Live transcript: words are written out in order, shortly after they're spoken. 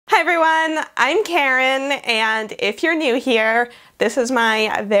everyone, I'm Karen, and if you're new here, this is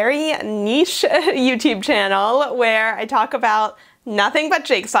my very niche YouTube channel where I talk about nothing but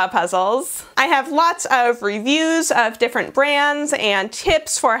jigsaw puzzles. I have lots of reviews of different brands and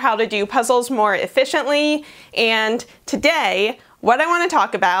tips for how to do puzzles more efficiently, and today what I want to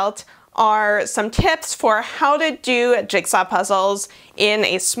talk about are some tips for how to do jigsaw puzzles in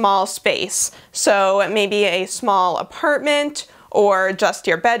a small space. So maybe a small apartment or just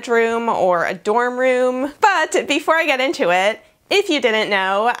your bedroom or a dorm room. But before I get into it, if you didn't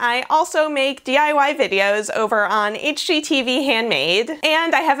know, I also make DIY videos over on HGTV Handmade,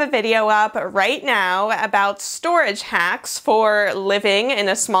 and I have a video up right now about storage hacks for living in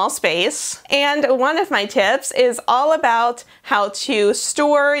a small space. And one of my tips is all about how to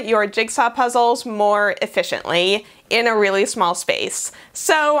store your jigsaw puzzles more efficiently in a really small space.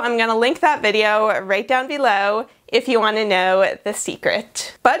 So I'm gonna link that video right down below if you want to know the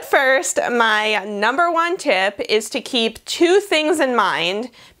secret. But first, my number one tip is to keep two things in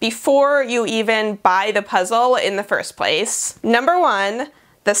mind before you even buy the puzzle in the first place. Number one,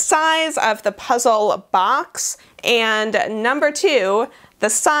 the size of the puzzle box, and number two, the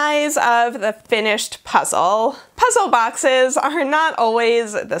size of the finished puzzle. Puzzle boxes are not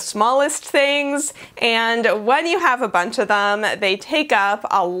always the smallest things, and when you have a bunch of them, they take up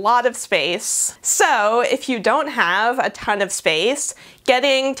a lot of space. So if you don't have a ton of space,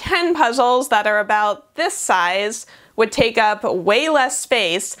 getting 10 puzzles that are about this size would take up way less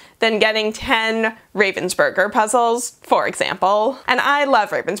space than getting 10 Ravensburger puzzles, for example. And I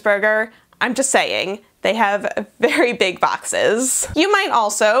love Ravensburger, I'm just saying. They have very big boxes. You might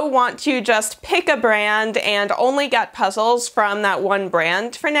also want to just pick a brand and only get puzzles from that one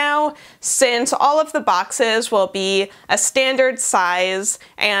brand for now, since all of the boxes will be a standard size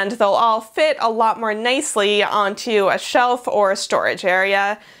and they'll all fit a lot more nicely onto a shelf or a storage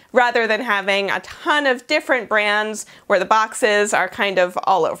area, rather than having a ton of different brands where the boxes are kind of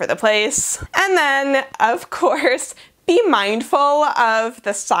all over the place. And then, of course, be mindful of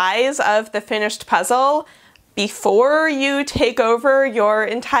the size of the finished puzzle before you take over your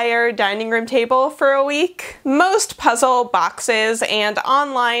entire dining room table for a week. Most puzzle boxes and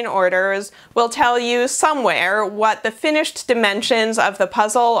online orders will tell you somewhere what the finished dimensions of the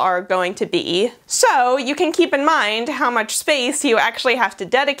puzzle are going to be. So you can keep in mind how much space you actually have to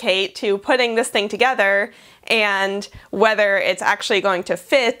dedicate to putting this thing together and whether it's actually going to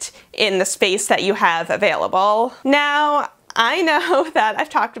fit in the space that you have available. Now, I know that I've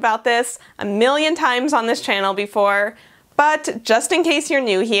talked about this a million times on this channel before, but just in case you're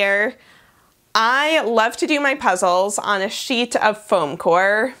new here, I love to do my puzzles on a sheet of foam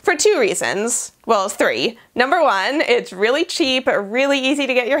core for two reasons. Well, three. Number one, it's really cheap, really easy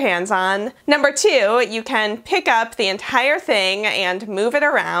to get your hands on. Number two, you can pick up the entire thing and move it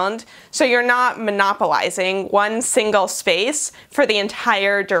around, so you're not monopolizing one single space for the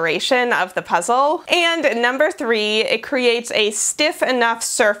entire duration of the puzzle. And number three, it creates a stiff enough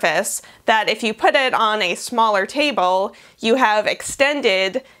surface that if you put it on a smaller table, you have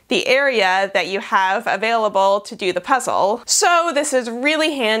extended the area that you have available to do the puzzle. So this is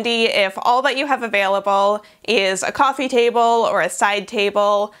really handy if all that you have available is a coffee table or a side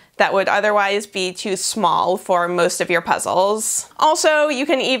table that would otherwise be too small for most of your puzzles. Also, you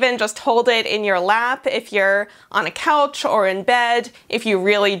can even just hold it in your lap if you're on a couch or in bed if you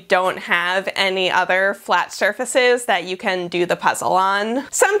really don't have any other flat surfaces that you can do the puzzle on.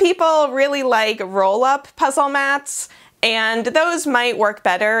 Some people really like roll-up puzzle mats, and those might work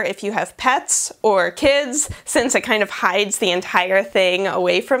better if you have pets or kids, since it kind of hides the entire thing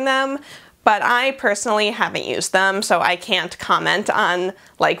away from them. But I personally haven't used them, so I can't comment on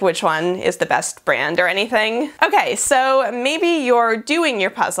like which one is the best brand or anything. Okay, so maybe you're doing your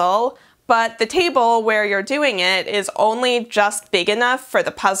puzzle, but the table where you're doing it is only just big enough for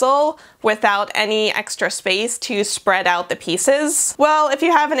the puzzle without any extra space to spread out the pieces. Well, if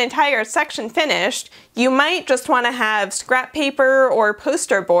you have an entire section finished, you might just want to have scrap paper or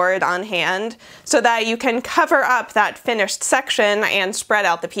poster board on hand so that you can cover up that finished section and spread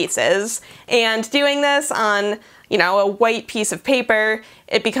out the pieces. And doing this on, a white piece of paper,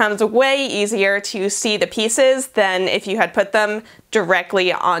 it becomes way easier to see the pieces than if you had put them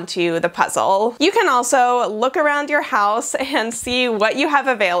directly onto the puzzle. You can also look around your house and see what you have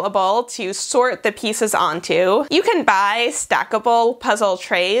available to sort the pieces onto. You can buy stackable puzzle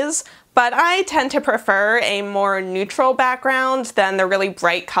trays, but I tend to prefer a more neutral background than the really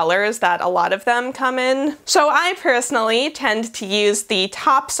bright colors that a lot of them come in. So I personally tend to use the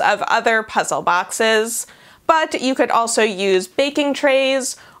tops of other puzzle boxes, but you could also use baking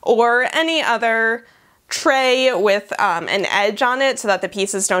trays or any other tray with an edge on it so that the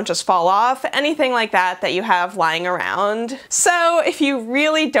pieces don't just fall off, anything like that that you have lying around. So if you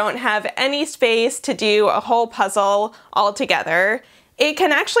really don't have any space to do a whole puzzle all together, it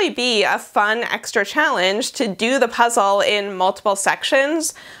can actually be a fun extra challenge to do the puzzle in multiple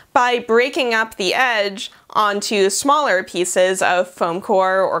sections by breaking up the edge onto smaller pieces of foam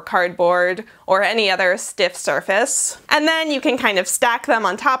core or cardboard or any other stiff surface. And then you can kind of stack them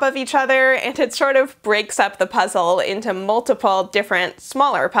on top of each other, and it sort of breaks up the puzzle into multiple different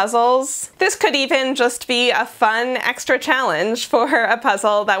smaller puzzles. This could even just be a fun extra challenge for a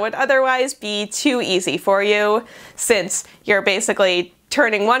puzzle that would otherwise be too easy for you, since you're basically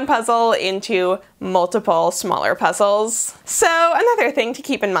turning one puzzle into multiple smaller puzzles. So another thing to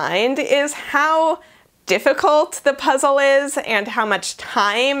keep in mind is how difficult the puzzle is and how much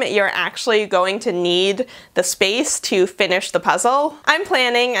time you're actually going to need the space to finish the puzzle. I'm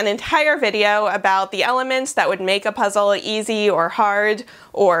planning an entire video about the elements that would make a puzzle easy or hard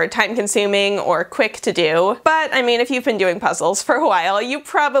or time-consuming or quick to do. But I mean, if you've been doing puzzles for a while, you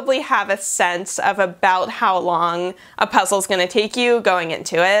probably have a sense of about how long a puzzle's gonna take you going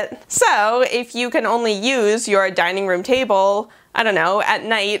into it. So if you can only use your dining room table, I don't know, at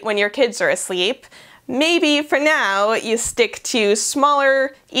night when your kids are asleep, maybe for now you stick to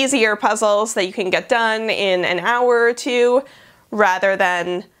smaller, easier puzzles that you can get done in an hour or two, rather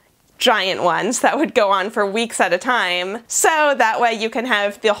than giant ones that would go on for weeks at a time. So that way you can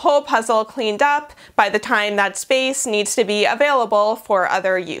have the whole puzzle cleaned up by the time that space needs to be available for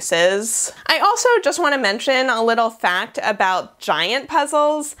other uses. I also just want to mention a little fact about giant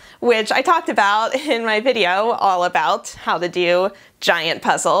puzzles, which I talked about in my video all about how to do giant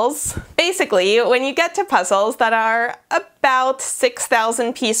puzzles. Basically, when you get to puzzles that are about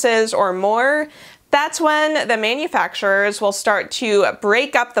 6,000 pieces or more, that's when the manufacturers will start to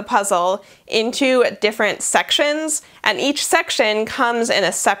break up the puzzle into different sections, and each section comes in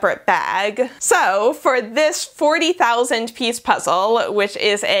a separate bag. So for this 40,000 piece puzzle, which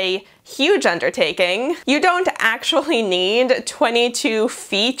is a huge undertaking, you don't actually need 22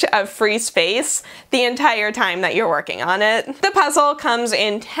 feet of free space the entire time that you're working on it. The puzzle comes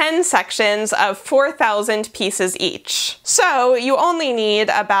in 10 sections of 4,000 pieces each. So you only need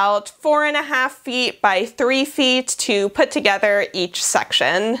about 4.5 feet by 3 feet to put together each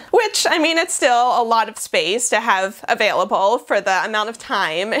section, which, I mean, it's still a lot of space to have available for the amount of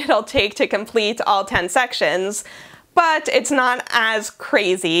time it'll take to complete all 10 sections. But it's not as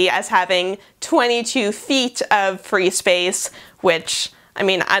crazy as having 22 feet of free space, which, I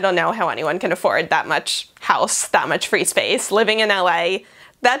mean, I don't know how anyone can afford that much house, that much free space. Living in LA,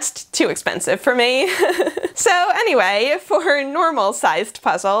 that's too expensive for me. So anyway, for normal sized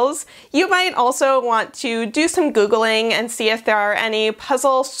puzzles, you might also want to do some Googling and see if there are any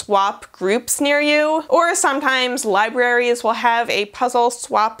puzzle swap groups near you, or sometimes libraries will have a puzzle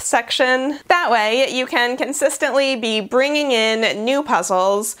swap section. That way you can consistently be bringing in new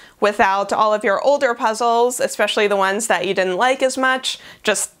puzzles without all of your older puzzles, especially the ones that you didn't like as much,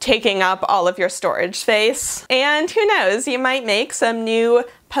 just taking up all of your storage space. And who knows, you might make some new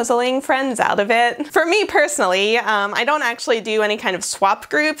puzzling friends out of it. For me personally, I don't actually do any kind of swap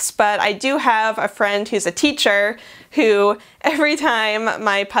groups, but I do have a friend who's a teacher who, every time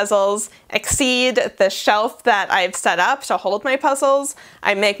my puzzles exceed the shelf that I've set up to hold my puzzles,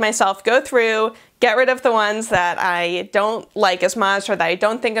 I make myself go through, get rid of the ones that I don't like as much or that I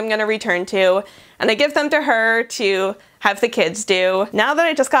don't think I'm gonna return to, and I give them to her to have the kids do. Now that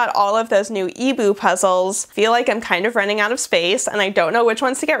I just got all of those new Ebu puzzles, I feel like I'm kind of running out of space and I don't know which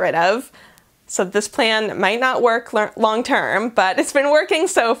ones to get rid of. So this plan might not work long term, but it's been working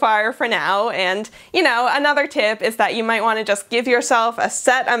so far for now. And you know, another tip is that you might want to just give yourself a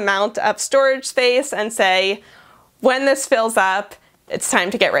set amount of storage space and say, when this fills up, it's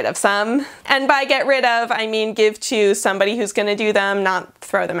time to get rid of some. And by get rid of, I mean give to somebody who's gonna do them, not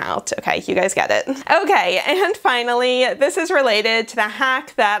throw them out. Okay, you guys get it. Okay, and finally, this is related to the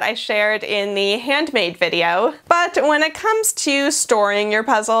hack that I shared in the handmade video. But when it comes to storing your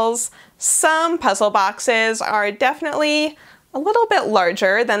puzzles, some puzzle boxes are definitely a little bit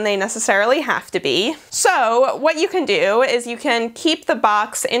larger than they necessarily have to be. So what you can do is you can keep the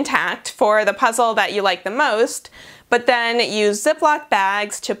box intact for the puzzle that you like the most, but then use Ziploc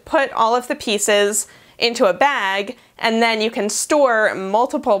bags to put all of the pieces into a bag, and then you can store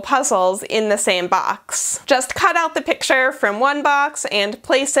multiple puzzles in the same box. Just cut out the picture from one box and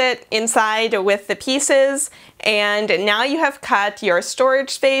place it inside with the pieces, and now you have cut your storage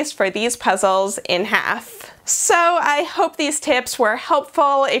space for these puzzles in half. So I hope these tips were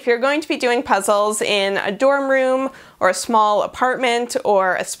helpful if you're going to be doing puzzles in a dorm room or a small apartment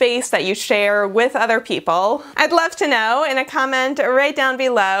or a space that you share with other people. I'd love to know in a comment right down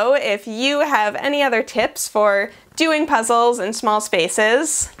below if you have any other tips for doing puzzles in small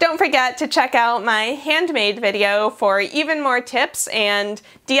spaces. Don't forget to check out my handmade video for even more tips and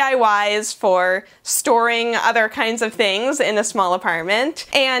DIYs for storing other kinds of things in a small apartment.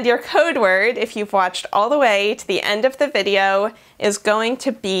 And your code word, if you've watched all the way to the end of the video, is going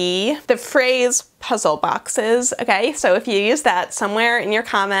to be the phrase puzzle boxes. Okay, so if you use that somewhere in your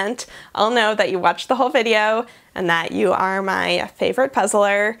comment, I'll know that you watched the whole video and that you are my favorite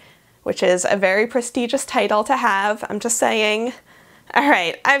puzzler, which is a very prestigious title to have. I'm just saying. All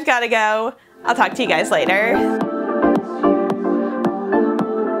right, I've got to go. I'll talk to you guys later.